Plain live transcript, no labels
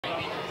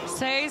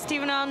So,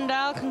 Stephen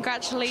Odendaal,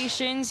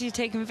 congratulations. You've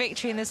taken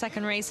victory in the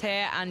second race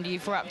here and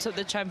you've wrapped up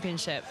the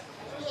championship.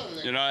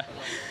 You know,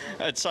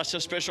 it's such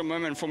a special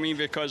moment for me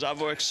because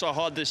I've worked so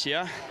hard this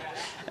year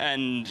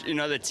and, you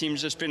know, the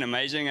team's just been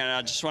amazing, and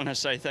I just want to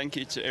say thank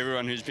you to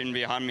everyone who's been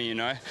behind me, you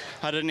know.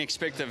 I didn't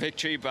expect the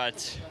victory,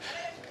 but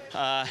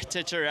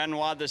Tetra ran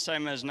wide the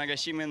same as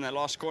Nagashima in the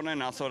last corner,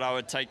 and I thought I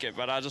would take it.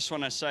 But I just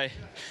want to say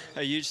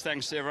a huge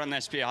thanks to everyone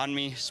that's behind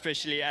me,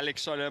 especially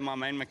Alex Solo, my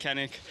main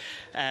mechanic,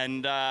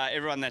 and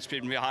everyone that's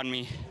been behind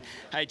me.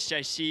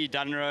 HJC,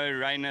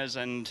 Dunro, Rainers,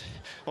 and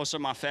also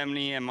my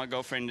family and my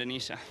girlfriend,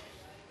 Denisa.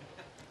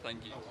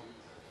 Thank you.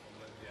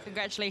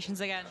 Congratulations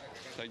again.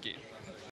 Thank you.